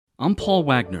I'm Paul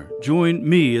Wagner. Join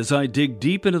me as I dig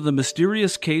deep into the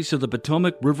mysterious case of the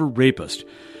Potomac River rapist.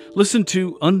 Listen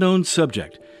to Unknown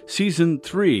Subject, Season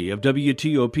 3 of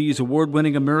WTOP's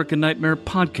award-winning American Nightmare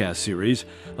podcast series,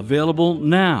 available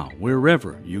now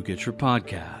wherever you get your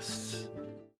podcasts.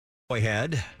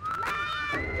 Ahead.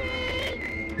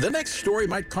 The next story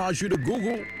might cause you to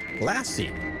Google Lassie.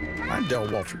 I'm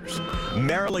Del Walters.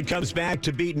 Maryland comes back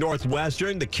to beat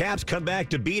Northwestern. The Caps come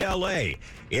back to beat LA.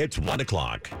 It's 1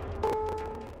 o'clock.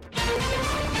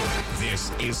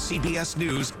 This is CBS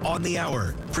News on the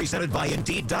Hour, presented by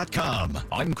Indeed.com.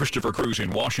 I'm Christopher Cruz in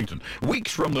Washington.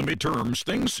 Weeks from the midterms,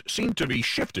 things seem to be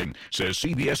shifting, says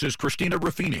CBS's Christina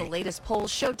Ruffini. The latest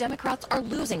polls show Democrats are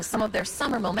losing some of their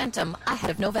summer momentum ahead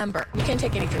of November. You can't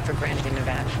take anything for granted in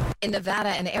Nevada. In Nevada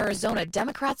and Arizona,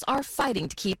 Democrats are fighting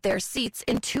to keep their seats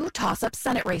in two toss-up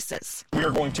Senate races. We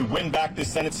are going to win back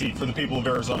this Senate seat for the people of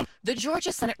Arizona. The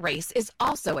Georgia Senate race is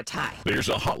also a tie. There's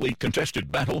a hotly contested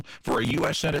battle for a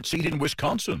U.S. Senate seat in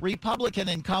Wisconsin. Republican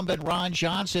incumbent Ron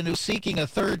Johnson, who's seeking a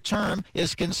third term,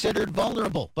 is considered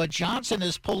vulnerable. But Johnson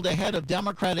has pulled ahead of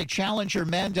Democratic challenger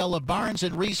Mandela Barnes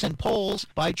in recent polls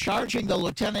by charging the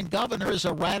lieutenant governor as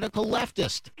a radical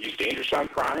leftist. He's dangerous on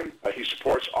crime. He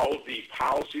supports all of the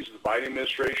policies of the Biden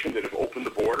administration that have opened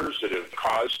the borders, that have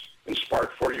caused and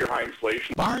sparked 40-year high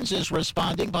inflation. Barnes is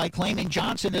responding by claiming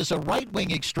Johnson is a right-wing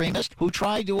extremist who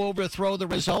tried to overthrow the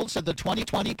results of the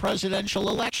 2020 presidential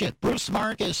election. Bruce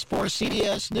Marcus for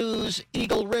CBS News,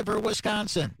 Eagle River,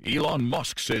 Wisconsin. Elon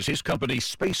Musk says his company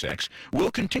SpaceX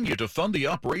will continue to fund the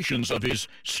operations of his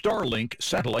Starlink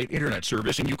satellite internet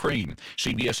service in Ukraine.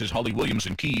 CBS's Holly Williams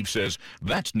in Kyiv says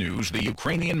that's news the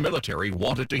Ukrainian military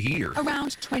wanted to hear.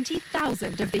 Around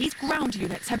 20,000 of these ground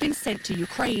units have been sent to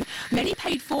Ukraine, many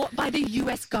paid for by the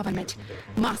U.S. government.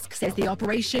 Musk says the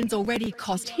operations already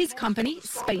cost his company,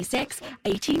 SpaceX,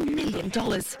 $18 million.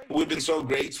 We've been so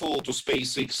grateful to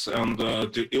SpaceX and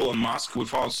to Elon Musk.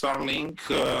 Without Starlink,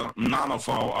 none of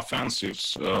our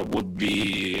offensives would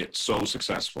be so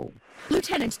successful.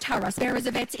 Lieutenant Taras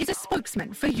Berezovets is a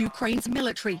spokesman for Ukraine's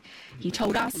military. He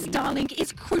told us Starlink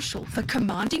is crucial for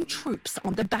commanding troops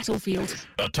on the battlefield.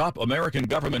 A top American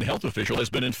government health official has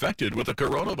been infected with the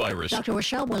coronavirus. Dr.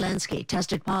 Rochelle Walensky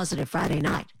tested positive Friday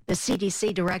night. The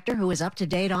CDC director, who is up to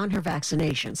date on her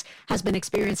vaccinations, has been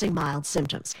experiencing mild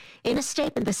symptoms. In a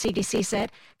statement, the CDC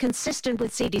said, consistent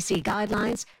with CDC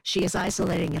guidelines, she is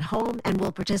isolating at home and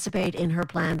will participate in her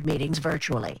planned meetings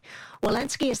virtually.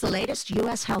 Walensky is the latest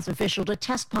U.S. health official to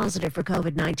test positive for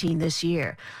COVID-19 this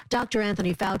year. Dr.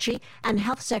 Anthony Fauci and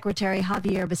Health Secretary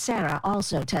Javier Becerra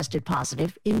also tested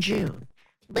positive in June.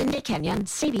 Linda Kenyon,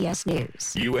 CBS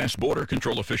News. U.S. Border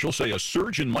Control officials say a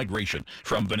surge in migration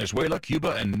from Venezuela,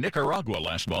 Cuba, and Nicaragua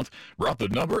last month brought the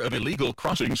number of illegal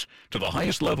crossings to the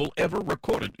highest level ever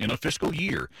recorded in a fiscal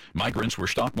year. Migrants were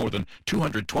stopped more than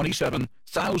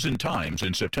 227,000 times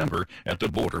in September at the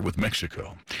border with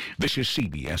Mexico. This is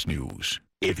CBS News.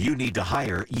 If you need to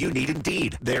hire, you need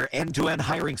Indeed. Their end-to-end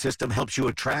hiring system helps you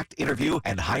attract, interview,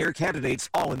 and hire candidates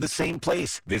all in the same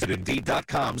place. Visit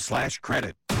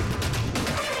Indeed.com/credit.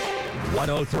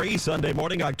 103 Sunday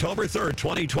morning, October 3rd,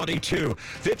 2022.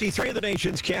 53 in the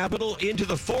nation's capital, into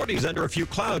the 40s under a few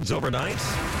clouds overnight.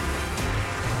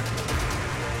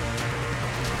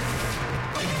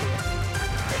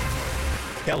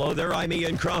 Hello there, I'm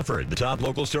Ian Crawford. The top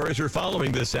local stories are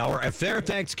following this hour. A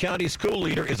Fairfax County school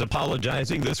leader is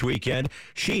apologizing this weekend.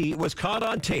 She was caught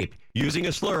on tape using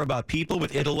a slur about people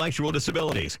with intellectual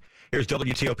disabilities. Here's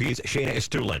WTOP's Shayna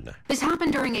Estulin. This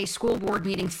happened during a school board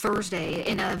meeting Thursday.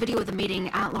 In a video of the meeting,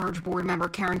 at-large board member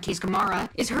Karen Keys-Gamarra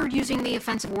is heard using the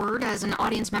offensive word as an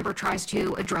audience member tries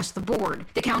to address the board.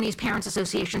 The county's Parents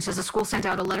Association says the school sent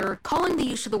out a letter calling the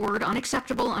use of the word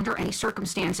unacceptable under any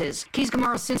circumstances.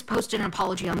 Keys-Gamarra since posted an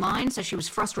apology online, says she was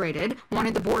frustrated,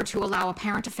 wanted the board to allow a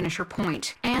parent to finish her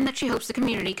point, and that she hopes the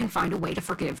community can find a way to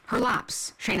forgive her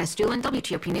lapse. Shayna Estulin,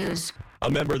 WTOP News. A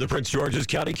member of the Prince George's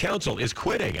County Council is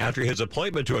quitting after his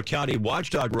appointment to a county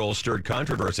watchdog role stirred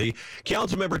controversy.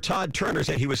 Councilmember Todd Turner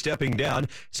said he was stepping down,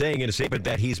 saying in a statement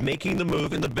that he's making the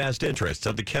move in the best interests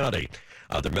of the county.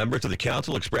 Other members of the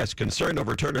council expressed concern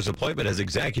over Turner's appointment as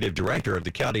executive director of the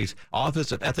county's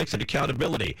Office of Ethics and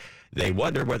Accountability. They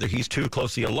wonder whether he's too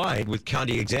closely aligned with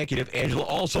county executive Angela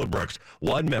Alsobrooks.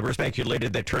 One member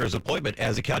speculated that Turner's appointment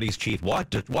as the county's chief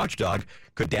watchdog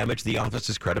could damage the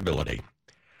office's credibility.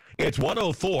 It's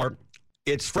 104.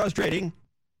 It's frustrating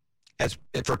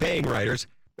for paying writers,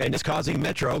 and it's causing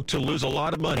Metro to lose a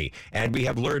lot of money. And we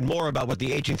have learned more about what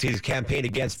the agency's campaign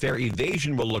against fare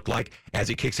evasion will look like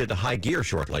as it kicks into high gear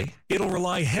shortly. It'll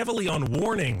rely heavily on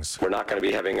warnings. We're not going to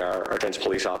be having our dense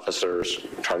police officers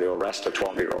trying to arrest a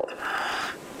 12-year-old.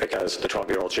 because the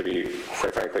 12-year-old should be,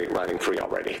 quite frankly, riding free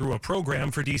already. Through a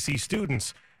program for D.C.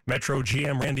 students. Metro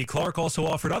GM Randy Clark also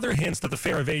offered other hints that the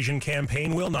fare evasion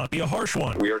campaign will not be a harsh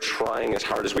one. We are trying as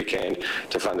hard as we can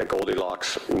to find the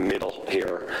Goldilocks middle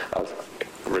here of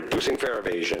reducing fare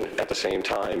evasion, at the same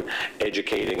time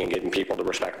educating and getting people to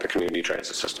respect the community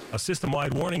transit system. A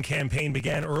system-wide warning campaign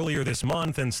began earlier this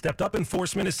month, and stepped-up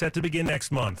enforcement is set to begin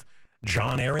next month.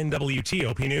 John Aaron,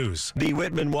 WTOP News. The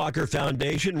Whitman Walker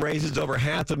Foundation raises over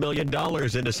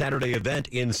 $500,000 in a Saturday event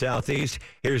in Southeast.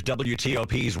 Here's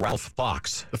WTOP's Ralph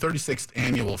Fox. The 36th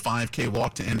annual 5K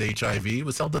Walk to End HIV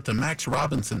was held at the Max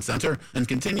Robinson Center and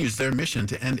continues their mission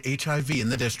to end HIV in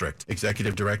the district.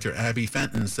 Executive Director Abby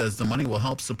Fenton says the money will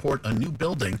help support a new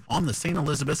building on the St.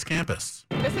 Elizabeth's campus.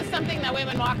 This is something that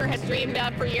Whitman Walker has dreamed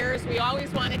of for years. We always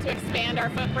wanted to expand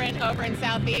our footprint over in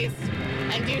Southeast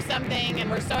and do something, and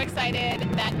we're so excited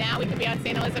that now we can be on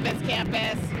St. Elizabeth's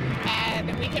campus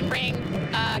and we can bring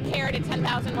care to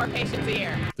 10,000 more patients a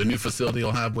year. The new facility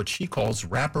will have what she calls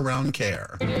wraparound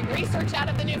care. We're doing research out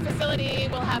of the new facility.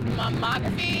 We'll have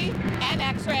mammography and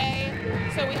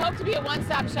x-ray. So we hope to be a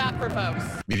one-stop shop for folks.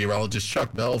 Meteorologist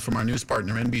Chuck Bell from our news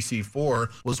partner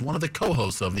NBC4 was one of the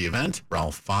co-hosts of the event.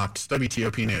 Ralph Fox,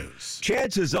 WTOP News.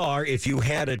 Chances are, if you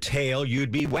had a tail,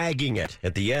 you'd be wagging it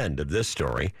at the end of this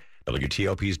story.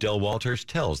 WTOP's Del Walters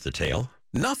tells the tale.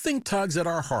 Nothing tugs at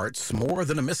our hearts more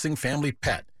than a missing family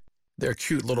pet. Their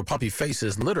cute little puppy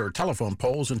faces litter telephone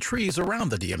poles and trees around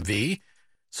the DMV.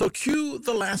 So cue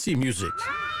the Lassie music.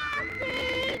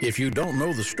 If you don't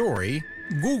know the story,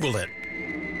 Google it.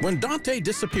 When Dante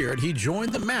disappeared, he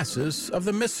joined the masses of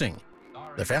the missing.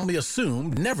 The family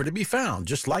assumed never to be found,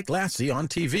 just like Lassie on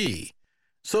TV.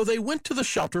 So they went to the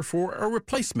shelter for a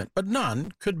replacement, but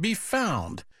none could be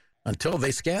found. Until they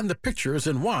scanned the pictures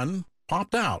and one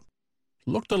popped out.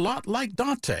 Looked a lot like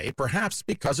Dante, perhaps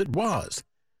because it was.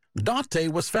 Dante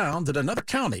was found in another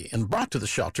county and brought to the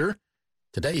shelter.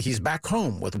 Today he's back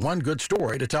home with one good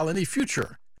story to tell any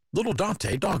future little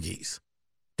Dante doggies.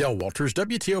 Del Walters,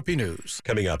 WTOP News.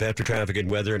 Coming up after traffic and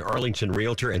weather, an Arlington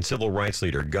realtor and civil rights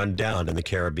leader gunned down in the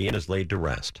Caribbean is laid to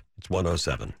rest. It's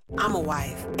 107. I'm a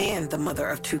wife and the mother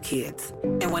of 2 kids.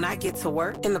 And when I get to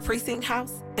work in the precinct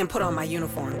house and put on my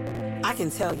uniform, I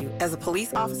can tell you, as a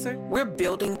police officer, we're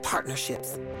building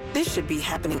partnerships. This should be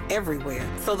happening everywhere,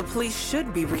 so the police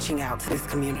should be reaching out to this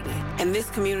community, and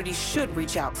this community should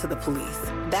reach out to the police.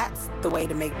 That's the way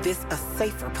to make this a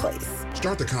safer place.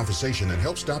 Start the conversation and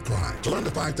help stop crime. To learn the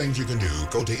 5 things you can do,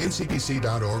 go to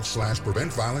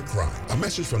ncpc.org/preventviolentcrime. A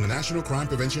message from the National Crime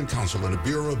Prevention Council and the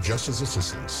Bureau of Justice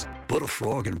Assistance. Put a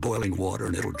frog in boiling water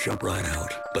and it'll jump right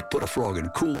out. But put a frog in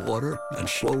cool water and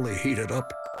slowly heat it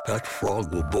up, that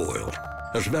frog will boil.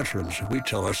 As veterans, we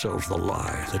tell ourselves the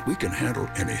lie that we can handle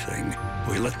anything.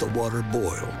 We let the water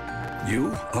boil.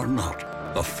 You are not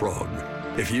a frog.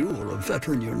 If you or a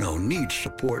veteran you know needs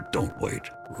support, don't wait.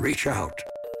 Reach out.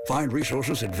 Find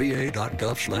resources at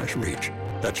va.gov/reach.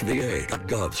 That's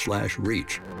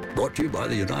va.gov/reach. Brought to you by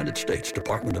the United States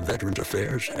Department of Veterans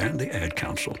Affairs and the Ad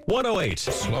Council. 108.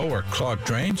 Slow or clogged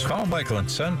drains? Call Michael &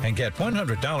 Son and get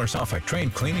 $100 off a drain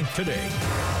cleaning today.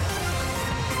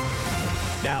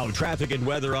 Now, traffic and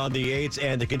weather on the 8s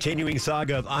and the continuing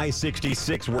saga of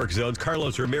I-66 work zones.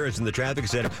 Carlos Ramirez in the traffic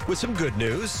center with some good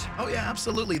news. Oh, yeah,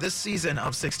 absolutely. This season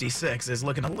of 66 is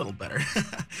looking a little better.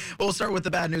 Well, we'll start with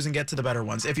the bad news and get to the better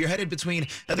ones. If you're headed between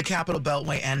the Capitol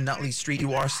Beltway and Nutley Street,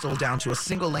 you are still down to a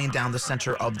single lane down the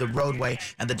center of the roadway,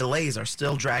 and the delays are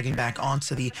still dragging back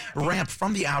onto the ramp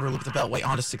from the outer loop of the Beltway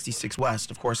onto 66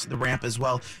 West. Of course, the ramp as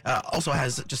well also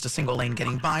has just a single lane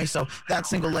getting by, so that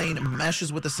single lane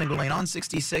meshes with the single lane on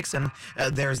 66, and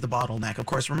there's the bottleneck. Of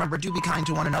course, remember, do be kind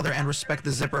to one another and respect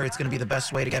the zipper. It's going to be the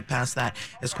best way to get past that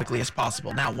as quickly as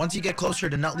possible. Now, once you get closer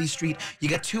to Nutley Street, you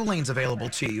get 2 lanes available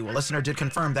to you. A listener did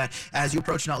confirm that as you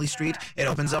approach Nutley Street, it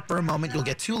opens up for a moment. You'll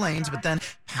get 2 lanes, but then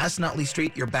past Nutley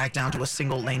Street, you're back down to a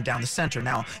single lane down the center.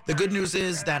 Now, the good news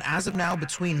is that as of now,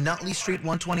 between Nutley Street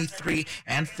 123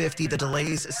 and 50, the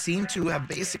delays seem to have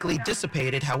basically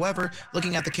dissipated. However,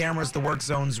 looking at the cameras, the work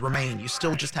zones remain. You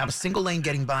still just have a single lane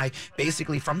getting by, basically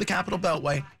from the Capitol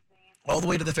Beltway all the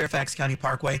way to the Fairfax County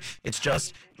Parkway. It's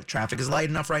just the traffic is light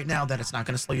enough right now that it's not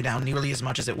going to slow you down nearly as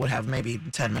much as it would have maybe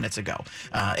 10 minutes ago.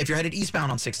 If you're headed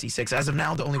eastbound on 66, as of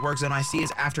now, the only work zone I see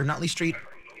is after Nutley Street.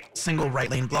 Single right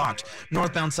lane blocked.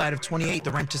 Northbound side of 28, the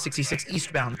ramp to 66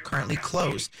 eastbound currently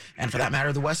closed. And for that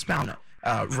matter, the westbound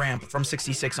ramp from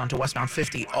 66 onto westbound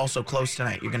 50 also closed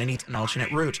tonight. You're going to need an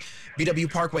alternate route.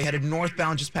 BW Parkway headed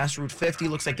northbound just past Route 50.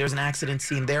 Looks like there's an accident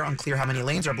scene there. Unclear how many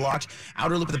lanes are blocked.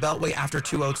 Outer loop of the Beltway after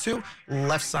 202.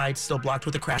 Left side still blocked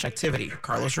with a crash activity.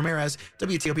 Carlos Ramirez,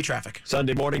 WTOP Traffic.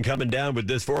 Sunday morning coming down with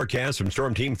this forecast from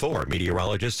Storm Team 4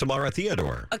 meteorologist Samara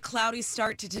Theodore. A cloudy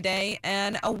start to today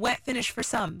and a wet finish for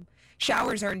some.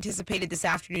 Showers are anticipated this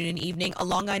afternoon and evening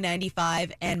along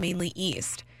I-95 and mainly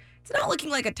east. It's not looking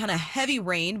like a ton of heavy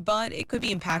rain, but it could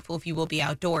be impactful if you will be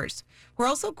outdoors. We're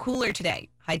also cooler today.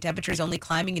 High temperatures only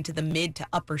climbing into the mid to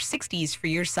upper 60s for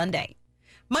your Sunday.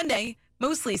 Monday,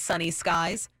 mostly sunny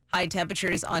skies. High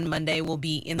temperatures on Monday will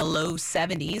be in the low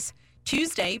 70s.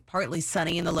 Tuesday, partly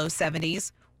sunny in the low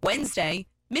 70s. Wednesday,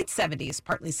 mid-70s,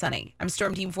 partly sunny. I'm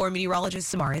Storm Team 4 meteorologist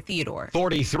Samara Theodore.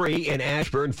 43 in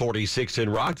Ashburn, 46 in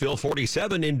Rockville,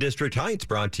 47 in District Heights,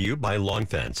 brought to you by Long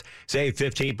Fence. Save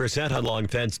 15% on Long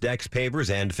Fence decks, pavers,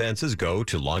 and fences. Go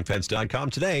to longfence.com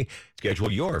today.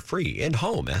 Schedule your free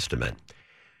in-home estimate.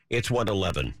 It's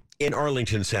 1:11. In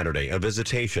Arlington Saturday, a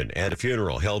visitation and a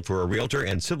funeral held for a realtor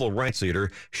and civil rights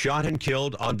leader shot and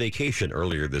killed on vacation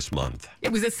earlier this month.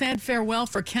 It was a sad farewell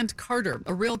for Kent Carter,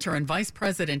 a realtor and vice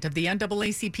president of the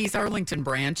NAACP's Arlington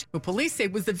branch, who police say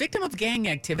was the victim of gang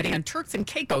activity on Turks and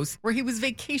Caicos, where he was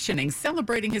vacationing,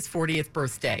 celebrating his 40th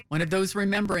birthday. One of those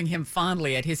remembering him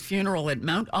fondly at his funeral at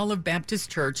Mount Olive Baptist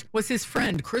Church was his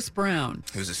friend, Chris Brown.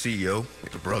 He was a CEO, he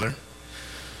was a brother,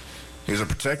 he was a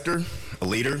protector, a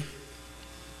leader,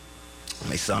 a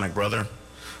Masonic brother,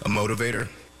 a motivator.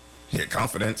 He had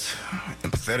confidence,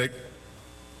 empathetic,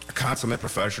 a consummate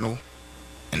professional,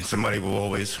 and somebody we'll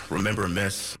always remember and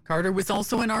miss. Carter was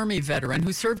also an Army veteran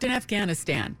who served in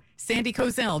Afghanistan. Sandy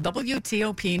Kozel,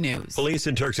 WTOP News. Police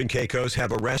in Turks and Caicos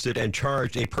have arrested and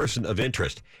charged a person of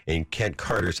interest in Kent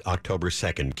Carter's October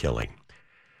 2nd killing.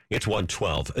 It's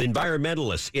 1:12.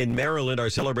 Environmentalists in Maryland are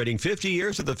celebrating 50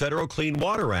 years of the Federal Clean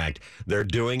Water Act. They're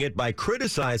doing it by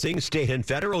criticizing state and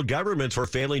federal governments for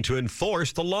failing to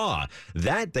enforce the law.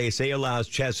 That, they say, allows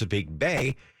Chesapeake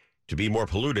Bay to be more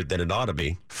polluted than it ought to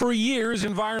be. For years,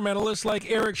 environmentalists like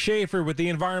Eric Schaefer with the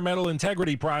Environmental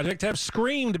Integrity Project have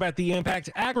screamed about the impact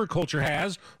agriculture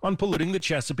has on polluting the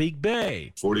Chesapeake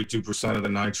Bay. 42% of the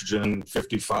nitrogen,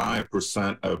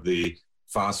 55% of the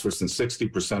phosphorus, and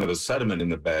 60% of the sediment in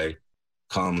the bay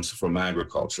comes from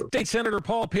agriculture. State Senator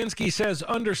Paul Pinsky says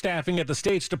understaffing at the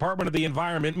state's Department of the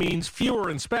Environment means fewer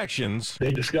inspections.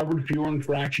 They discovered fewer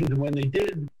infractions, and when they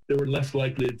did, they were less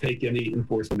likely to take any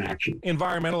enforcement action.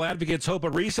 Environmental advocates hope a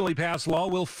recently passed law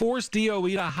will force DOE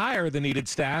to hire the needed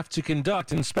staff to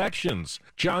conduct inspections.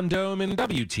 John Dome in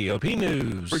WTOP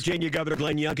News. Virginia Governor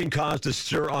Glenn Youngkin caused a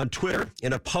stir on Twitter.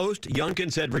 In a post,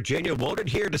 Youngkin said Virginia won't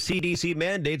adhere to CDC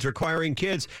mandates requiring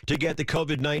kids to get the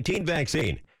COVID-19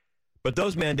 vaccine. But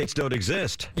those mandates don't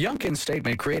exist. Youngkin's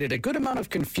statement created a good amount of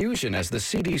confusion as the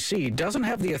CDC doesn't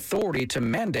have the authority to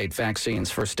mandate vaccines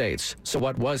for states. So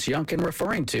what was Youngkin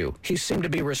referring to? He seemed to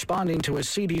be responding to a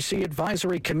CDC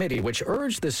advisory committee which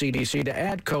urged the CDC to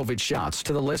add COVID shots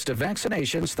to the list of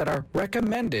vaccinations that are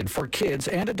recommended for kids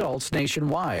and adults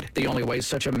nationwide. The only way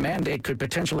such a mandate could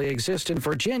potentially exist in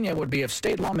Virginia would be if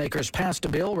state lawmakers passed a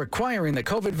bill requiring the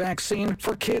COVID vaccine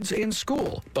for kids in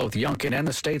school. Both Youngkin and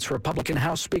the state's Republican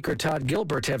House Speaker Todd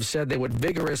Gilbert have said they would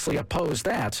vigorously oppose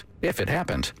that if it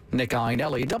happened. Nick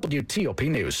Iannelli, WTOP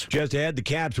News. Just ahead, the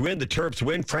Caps win, the Terps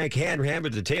win. Frank Hanrahan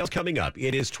with details coming up.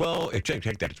 It is 12.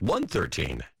 Check that. It's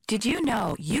 1:13. Did you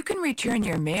know you can return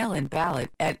your mail-in ballot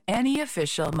at any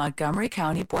official Montgomery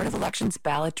County Board of Elections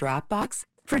ballot drop box?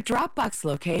 For drop box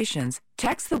locations,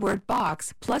 text the word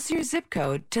box plus your zip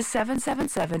code to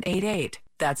 77788.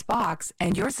 That's box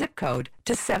and your zip code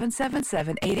to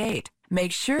 77788.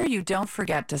 Make sure you don't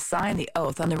forget to sign the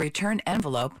oath on the return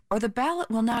envelope or the ballot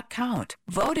will not count.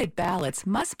 Voted ballots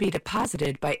must be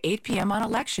deposited by 8 p.m. on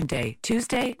Election Day,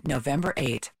 Tuesday, November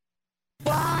 8.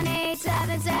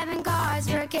 1-877 Cars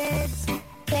for Kids.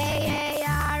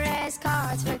 KARS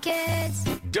Cars for Kids.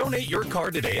 Donate your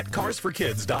car today at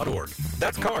carsforkids.org.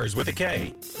 That's cars with a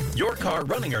K. Your car,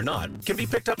 running or not, can be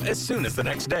picked up as soon as the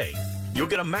next day. You'll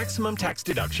get a maximum tax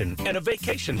deduction and a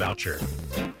vacation voucher.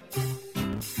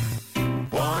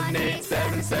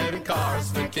 1-877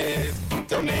 Cars for Kids.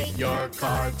 Donate your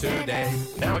car today.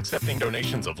 Now accepting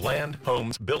donations of land,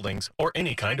 homes, buildings, or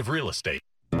any kind of real estate.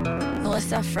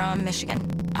 Melissa from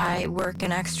Michigan. I work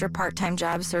an extra part-time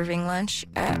job serving lunch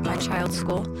at my child's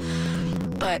school,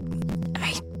 but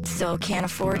I still can't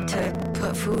afford to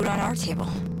put food on our table.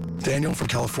 Daniel from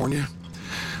California.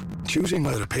 Choosing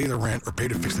whether to pay the rent or pay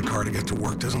to fix the car to get to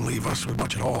work doesn't leave us with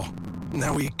much at all.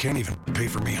 Now we can't even pay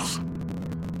for meals.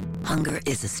 Hunger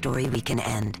is a story we can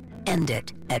end. End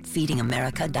it at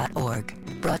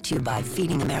feedingamerica.org. Brought to you by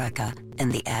Feeding America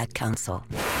and the Ad Council.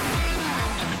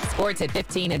 Sports at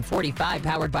 15 and 45,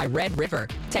 powered by Red River.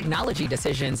 Technology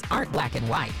decisions aren't black and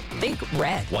white. Think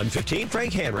red. 1:15,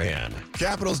 Frank Hanrahan.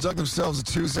 Capitals dug themselves a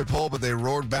 2-zip hole, but they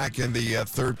roared back in the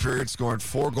third period, scoring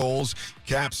 4 goals.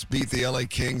 Caps beat the LA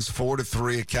Kings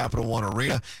 4-3 at Capital One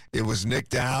Arena. It was Nick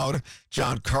Dowd,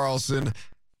 John Carlson,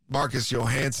 Marcus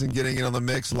Johansson getting in on the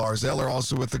mix. Lars Eller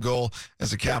also with the goal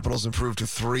as the Capitals improved to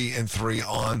 3-3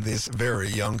 on this very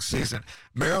young season.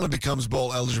 Maryland becomes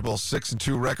bowl eligible,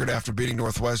 6-2 record after beating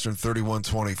Northwestern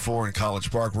 31-24 in College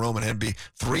Park. Roman Hemby,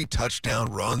 3 touchdown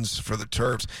runs for the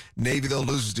Terps. Navy, though,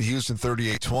 loses to Houston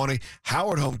 38-20.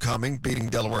 Howard homecoming, beating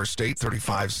Delaware State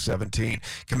 35-17.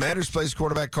 Commanders plays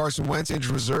quarterback Carson Wentz,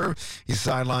 injured reserve. He's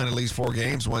sidelined at least 4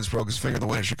 games. Wentz broke his finger in the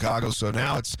win in Chicago, so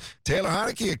now it's Taylor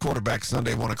Heineke at quarterback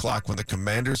Sunday, 1 o'clock, when the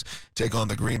Commanders take on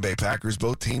the Green Bay Packers.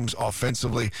 Both teams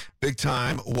offensively,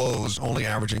 big-time woes, only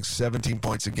averaging 17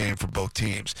 points a game for both teams.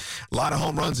 A lot of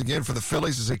home runs again for the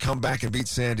Phillies as they come back and beat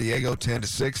San Diego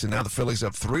 10-6, and now the Phillies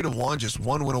up 3-1, just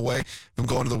 1 win away from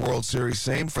going to the World Series.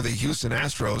 Same for the Houston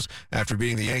Astros after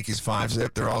beating the Yankees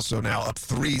 5-zip. They're also now up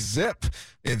 3-zip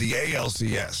in the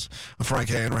ALCS. I'm Frank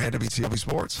Hanrahan, WTOP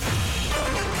Sports.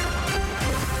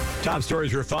 Top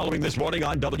stories we're following this morning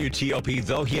on WTOP,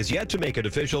 though he has yet to make it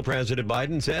official. President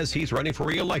Biden says he's running for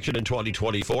re-election in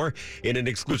 2024. In an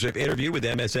exclusive interview with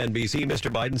MSNBC,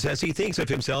 Mr. Biden says he thinks of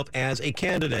himself as a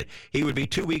candidate. He would be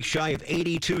 2 weeks shy of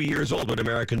 82 years old when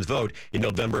Americans vote in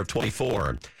November of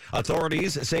 24.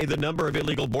 Authorities say the number of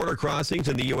illegal border crossings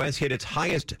in the U.S. hit its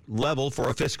highest level for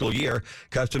a fiscal year.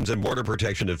 Customs and Border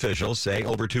Protection officials say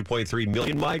over 2.3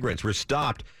 million migrants were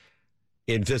stopped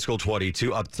in fiscal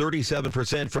 22, up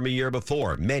 37% from a year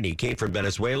before. Many came from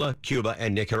Venezuela, Cuba,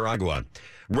 and Nicaragua.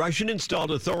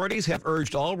 Russian-installed authorities have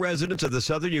urged all residents of the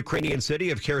southern Ukrainian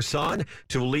city of Kherson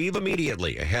to leave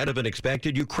immediately ahead of an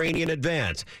expected Ukrainian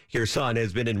advance. Kherson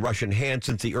has been in Russian hands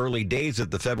since the early days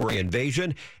of the February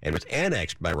invasion and was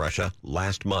annexed by Russia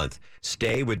last month.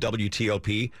 Stay with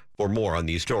WTOP for more on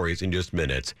these stories in just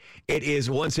minutes. It is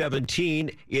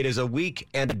 1:17. It is a week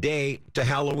and a day to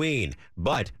Halloween,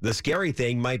 but the scary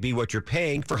thing might be what you're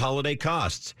paying for holiday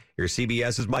costs. Here's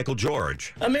CBS's Michael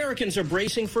George. Americans are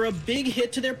bracing for a big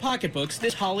hit to their pocketbooks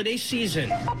this holiday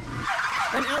season.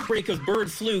 An outbreak of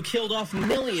bird flu killed off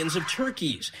millions of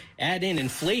turkeys. Add in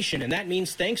inflation, and that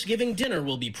means Thanksgiving dinner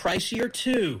will be pricier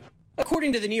too.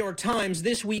 According to the New York Times,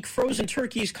 this week frozen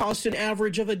turkeys cost an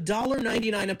average of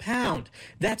 $1.99 a pound.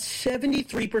 That's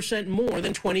 73% more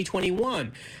than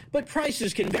 2021. But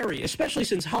prices can vary, especially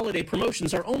since holiday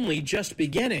promotions are only just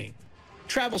beginning.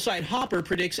 Travel site Hopper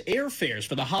predicts airfares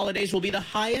for the holidays will be the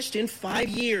highest in 5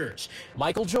 years.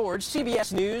 Michael George,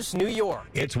 CBS News, New York.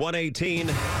 It's 1:18.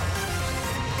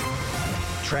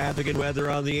 Traffic and weather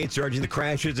on the 8, starting the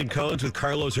crashes and cones with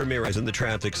Carlos Ramirez in the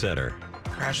traffic center.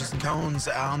 Crashes and cones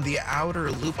on the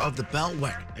outer loop of the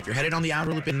Beltway. If you're headed on the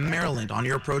outer loop in Maryland on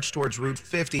your approach towards Route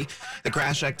 50, the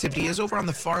crash activity is over on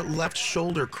the far left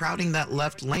shoulder, crowding that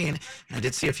left lane. And I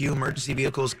did see a few emergency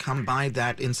vehicles come by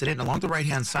that incident along the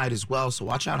right-hand side as well, so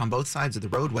watch out on both sides of the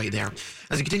roadway there.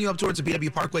 As you continue up towards the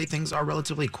BW Parkway, things are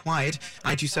relatively quiet.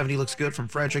 I-270 looks good from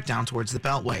Frederick down towards the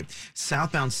Beltway.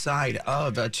 Southbound side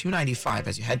of 295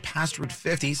 as you head past Route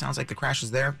 50, sounds like the crash is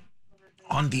there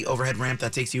on the overhead ramp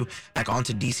that takes you back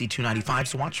onto DC 295,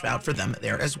 so watch out for them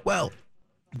there as well.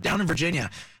 Down in Virginia,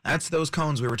 that's those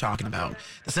cones we were talking about.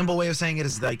 The simple way of saying it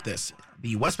is like this.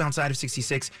 The westbound side of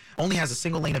 66 only has a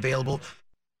single lane available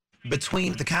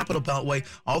between the Capitol Beltway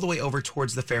all the way over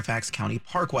towards the Fairfax County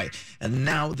Parkway. And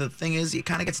now the thing is, it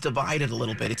kind of gets divided a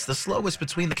little bit. It's the slowest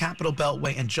between the Capitol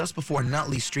Beltway and just before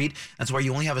Nutley Street. That's where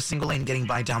you only have a single lane getting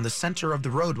by down the center of the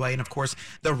roadway. And of course,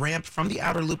 the ramp from the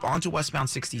outer loop onto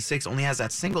westbound 66 only has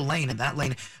that single lane, and that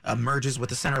lane merges with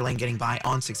the center lane getting by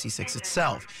on 66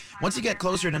 itself. Once you get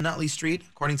closer to Nutley Street,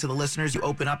 according to the listeners, you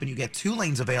open up and you get 2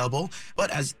 lanes available.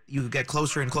 But as you get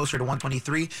closer and closer to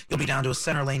 123, you'll be down to a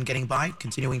center lane getting by,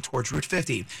 continuing towards Route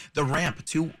 50. The ramp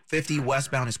 250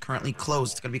 westbound is currently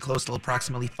closed. It's going to be closed till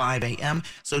approximately 5 a.m.,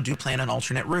 so do plan an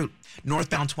alternate route.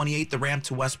 Northbound 28, the ramp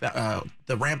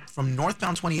from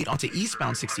northbound 28 onto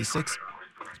eastbound 66,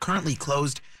 currently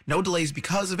closed. No delays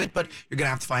because of it, but you're going to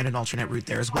have to find an alternate route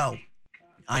there as well.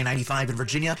 I-95 in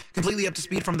Virginia, completely up to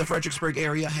speed from the Fredericksburg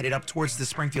area, headed up towards the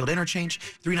Springfield interchange.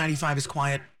 395 is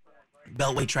quiet.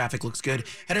 Beltway traffic looks good.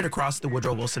 Headed across the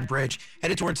Woodrow Wilson Bridge.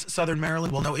 Headed towards southern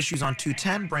Maryland. Well, no issues on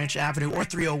 210, Branch Avenue, or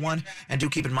 301. And do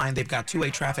keep in mind they've got two-way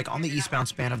traffic on the eastbound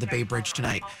span of the Bay Bridge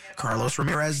tonight. Carlos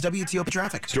Ramirez, WTOP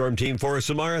Traffic. Storm Team 4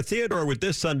 Samara Theodore with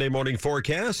this Sunday morning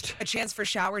forecast. A chance for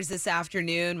showers this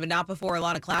afternoon, but not before a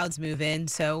lot of clouds move in.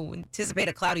 So anticipate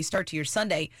a cloudy start to your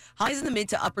Sunday. Highs in the mid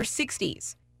to upper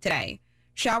 60s today.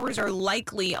 Showers are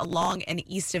likely along and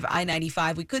east of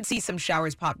I-95. We could see some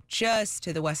showers pop just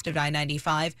to the west of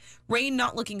I-95. Rain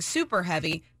not looking super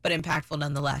heavy, but impactful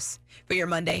nonetheless. For your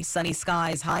Monday, sunny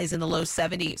skies, highs in the low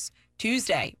 70s.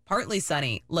 Tuesday, partly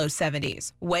sunny, low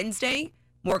 70s. Wednesday,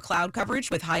 more cloud coverage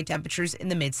with high temperatures in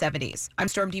the mid-70s. I'm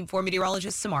Storm Team 4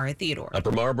 meteorologist Samara Theodore.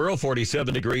 Upper Marlboro,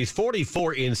 47 degrees,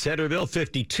 44 in Centerville,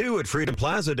 52 at Freedom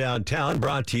Plaza downtown,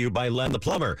 brought to you by Len the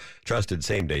Plumber. Trusted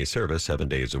same-day service 7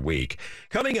 days a week.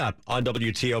 Coming up on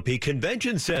WTOP,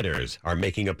 convention centers are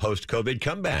making a post-COVID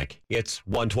comeback. It's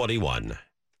 121.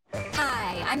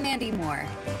 Hi, I'm Mandy Moore.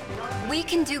 We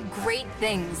can do great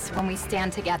things when we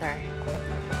stand together.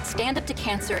 Stand Up to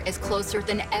Cancer is closer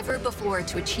than ever before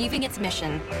to achieving its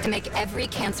mission to make every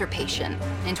cancer patient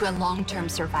into a long-term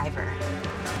survivor.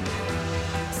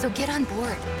 So get on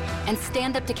board and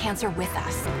stand up to cancer with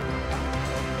us.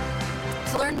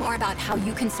 To learn more about how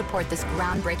you can support this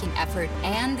groundbreaking effort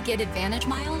and get Advantage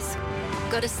miles,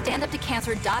 go to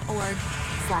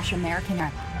standuptocancer.org/American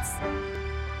Airlines.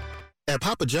 At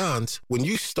Papa John's, when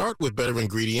you start with better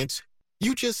ingredients,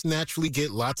 you just naturally get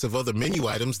lots of other menu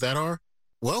items that are,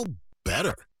 well,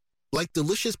 better. Like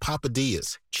delicious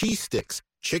papadillas, cheese sticks,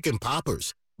 chicken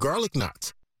poppers, garlic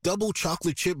knots, double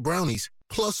chocolate chip brownies,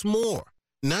 plus more.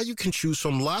 Now you can choose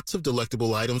from lots of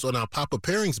delectable items on our Papa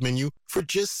Pairings menu for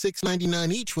just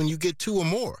 $6.99 each when you get two or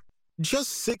more.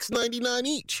 Just $6.99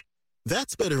 each.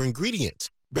 That's better ingredients,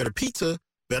 better pizza,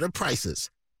 better prices.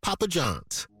 Papa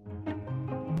John's.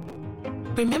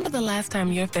 Remember the last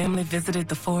time your family visited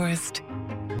the forest?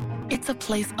 It's a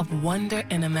place of wonder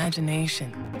and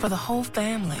imagination for the whole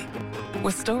family,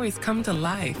 where stories come to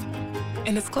life,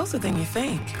 and it's closer than you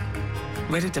think.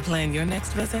 Ready to plan your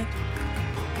next visit?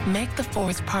 Make the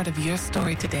forest part of your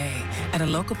story today at a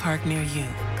local park near you,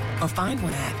 or find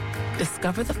one at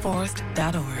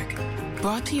discovertheforest.org.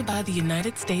 Brought to you by the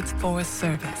United States Forest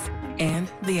Service and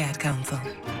the Ad Council.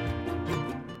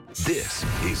 This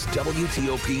is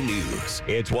WTOP News.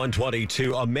 It's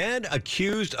 122. A man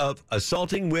accused of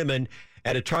assaulting women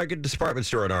at a Target department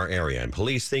store in our area, and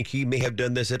police think he may have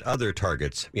done this at other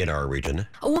Targets in our region.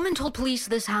 A woman told police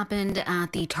this happened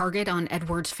at the Target on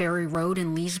Edwards Ferry Road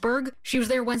in Leesburg. She was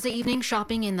there Wednesday evening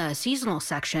shopping in the seasonal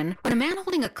section when a man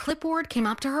holding a clipboard came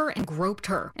up to her and groped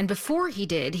her. And before he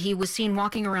did, he was seen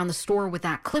walking around the store with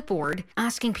that clipboard,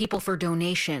 asking people for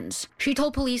donations. She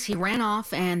told police he ran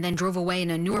off and then drove away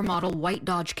in a newer model white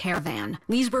Dodge Caravan.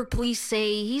 Leesburg police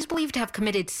say he's believed to have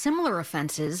committed similar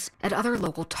offenses at other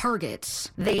local Targets.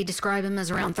 They describe him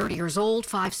as around 30 years old,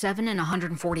 5'7" and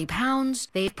 140 pounds.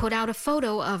 They've put out a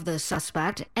photo of the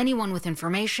suspect. Anyone with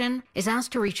information is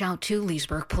asked to reach out to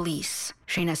Leesburg Police.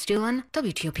 Shayna Stulen,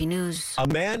 WTOP News. A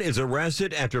man is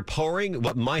arrested after pouring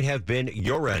what might have been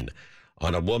urine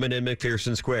on a woman in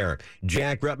McPherson Square.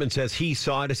 Jack Rutman says he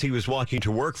saw it as he was walking to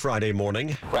work Friday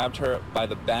morning. Grabbed her by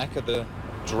the back of the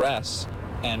dress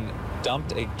and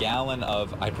dumped a gallon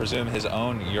of, I presume, his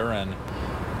own urine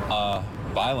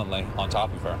violently on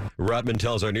top of her. Rutman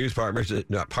tells our news partners at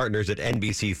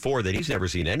NBC4 that he's never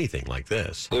seen anything like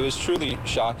this. It was truly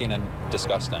shocking and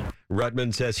disgusting.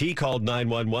 Rutman says he called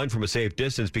 911 from a safe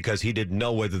distance because he didn't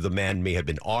know whether the man may have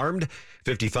been armed.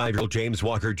 55-year-old James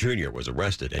Walker Jr. was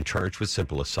arrested and charged with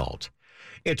simple assault.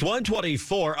 It's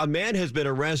 124. A man has been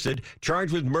arrested,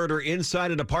 charged with murder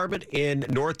inside an apartment in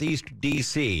Northeast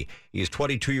D.C. He is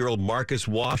 22-year-old Marcus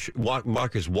Walker,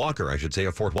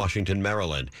 of Fort Washington,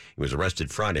 Maryland. He was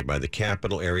arrested Friday by the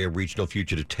Capital Area Regional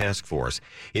Fugitive Task Force.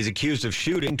 He's accused of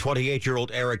shooting 28-year-old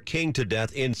Eric King to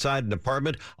death inside an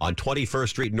apartment on 21st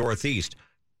Street Northeast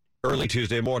early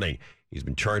Tuesday morning. He's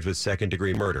been charged with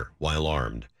second-degree murder while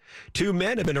armed. Two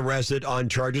men have been arrested on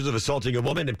charges of assaulting a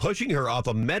woman and pushing her off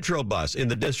a Metro bus in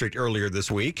the district earlier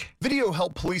this week. Video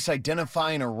helped police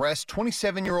identify and arrest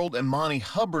 27-year-old Imani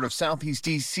Hubbard of Southeast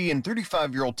D.C. and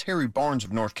 35-year-old Terry Barnes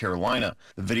of North Carolina.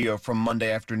 The video from Monday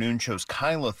afternoon shows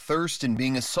Kyla Thurston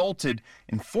being assaulted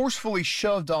and forcefully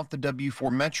shoved off the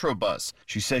W4 Metro bus.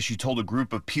 She says she told a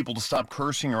group of people to stop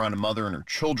cursing around a mother and her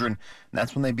children, and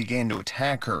that's when they began to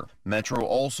attack her. Metro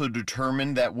also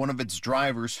determined that one of its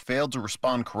drivers failed to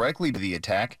respond correctly to the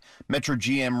attack. Metro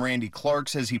GM Randy Clark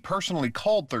says he personally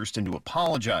called Thurston to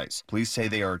apologize. Police say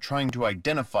they are trying to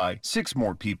identify 6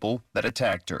 more people that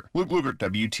attacked her. Luke Lugert,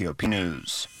 WTOP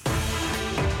News.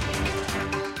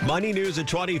 Money news at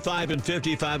 25 and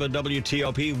 55 on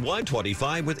WTOP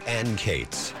 125 with Ann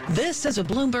Cates. This is a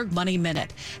Bloomberg Money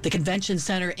Minute. The convention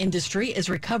center industry is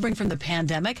recovering from the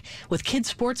pandemic, with kids'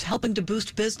 sports helping to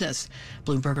boost business.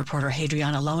 Bloomberg reporter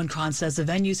Hadriana Lowenkron says the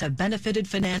venues have benefited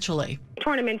financially.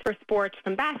 Tournaments for sports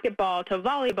from basketball to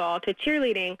volleyball to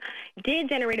cheerleading did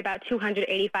generate about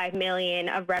 $285 million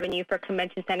of revenue for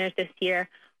convention centers this year,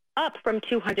 up from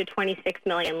 $226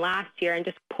 million last year, and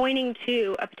just pointing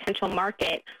to a potential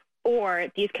market for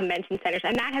these convention centers.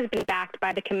 And that has been backed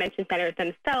by the convention centers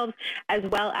themselves, as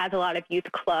well as a lot of youth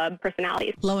club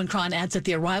personalities. Lowenkron adds that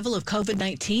the arrival of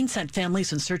COVID-19 sent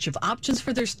families in search of options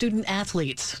for their student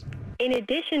athletes. In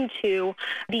addition to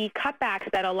the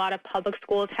cutbacks that a lot of public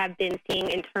schools have been seeing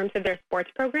in terms of their sports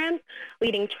programs,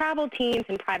 leading travel teams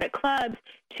and private clubs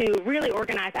to really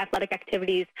organize athletic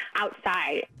activities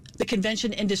outside. The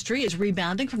convention industry is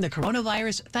rebounding from the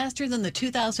coronavirus faster than the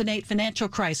 2008 financial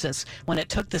crisis, when it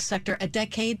took the sector a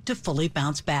decade to fully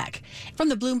bounce back. From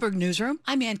the Bloomberg Newsroom,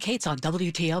 I'm Ann Cates on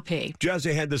WTOP. Just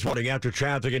ahead this morning after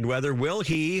traffic and weather, will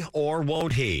he or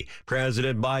won't he?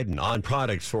 President Biden on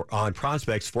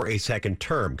prospects for a second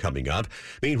term coming up.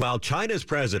 Meanwhile, China's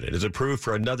president is approved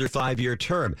for another 5-year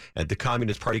term at the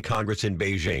Communist Party Congress in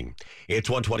Beijing. It's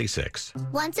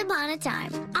 1:26. Once upon a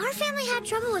time, our family had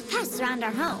trouble with pests around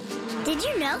our home. Did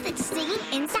you know that stinging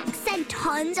insects send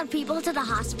tons of people to the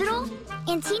hospital?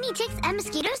 And teeny ticks and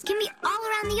mosquitoes can be all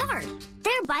around the yard.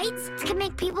 Their bites can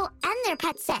make people and their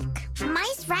pets sick.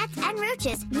 Mice, rats, and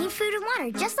roaches need food and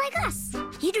water just like us.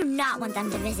 You do not want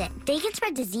them to visit. They can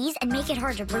spread disease and make it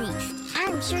hard to breathe.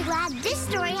 I'm sure glad this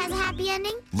story has a happy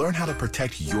ending. Learn how to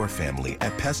protect your family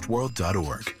at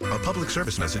pestworld.org. A public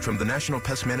service message from the National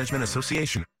Pest Management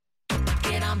Association.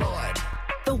 Get on board.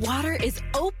 The water is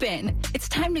open. It's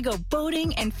time to go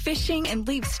boating and fishing and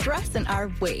leave stress in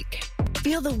our wake.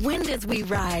 Feel the wind as we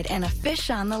ride and a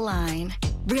fish on the line.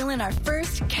 Reel in our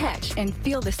first catch and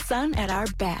feel the sun at our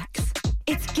backs.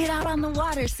 It's Get Out on the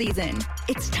Water season.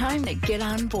 It's time to get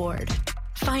on board.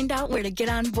 Find out where to get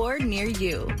on board near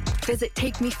you. Visit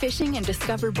Take Me Fishing and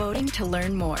Discover Boating to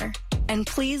learn more. And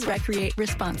please recreate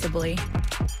responsibly.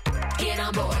 Get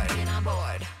on board. Get on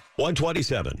board.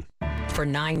 1:27. For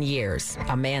 9 years,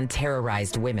 a man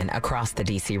terrorized women across the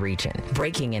D.C. region,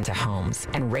 breaking into homes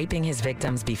and raping his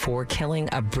victims before killing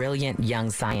a brilliant young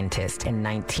scientist in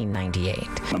 1998.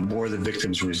 The more the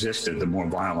victims resisted, the more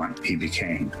violent he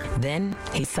became. Then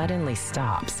he suddenly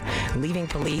stops, leaving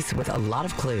police with a lot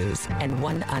of clues and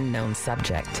one unknown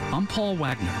subject. I'm Paul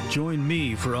Wagner. Join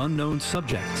me for Unknown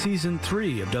Subject, Season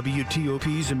 3 of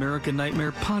WTOP's American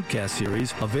Nightmare podcast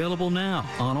series, available now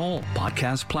on all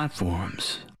podcast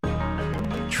platforms.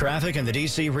 Traffic in the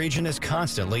D.C. region is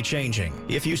constantly changing.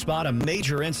 If you spot a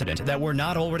major incident that we're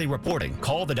not already reporting,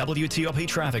 call the WTOP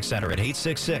Traffic Center at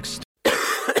 866.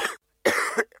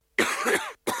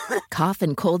 Cough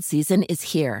and cold season is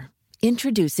here.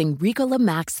 Introducing Ricola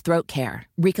Max Throat Care,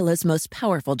 Ricola's most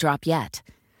powerful drop yet.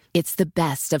 It's the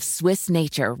best of Swiss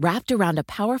nature wrapped around a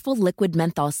powerful liquid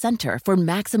menthol center for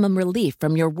maximum relief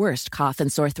from your worst cough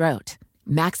and sore throat.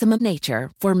 Maximum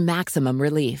nature for maximum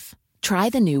relief.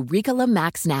 Try the new Ricola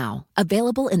Max now,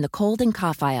 available in the cold and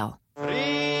cough aisle.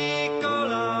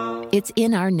 Ricola. It's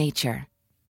in our nature.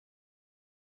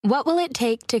 What will it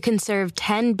take to conserve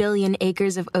 10 billion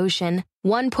acres of ocean,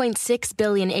 1.6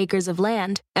 billion acres of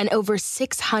land, and over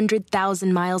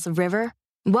 600,000 miles of river?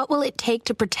 What will it take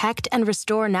to protect and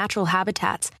restore natural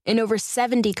habitats in over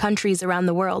 70 countries around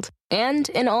the world, and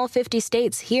in all 50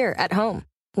 states here at home?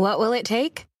 What will it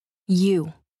take?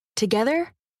 You.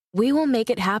 Together, we will make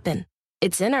it happen.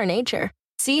 It's in our nature.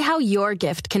 See how your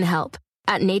gift can help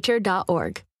at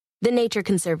nature.org. The Nature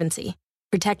Conservancy.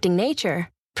 Protecting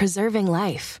nature, preserving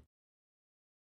life.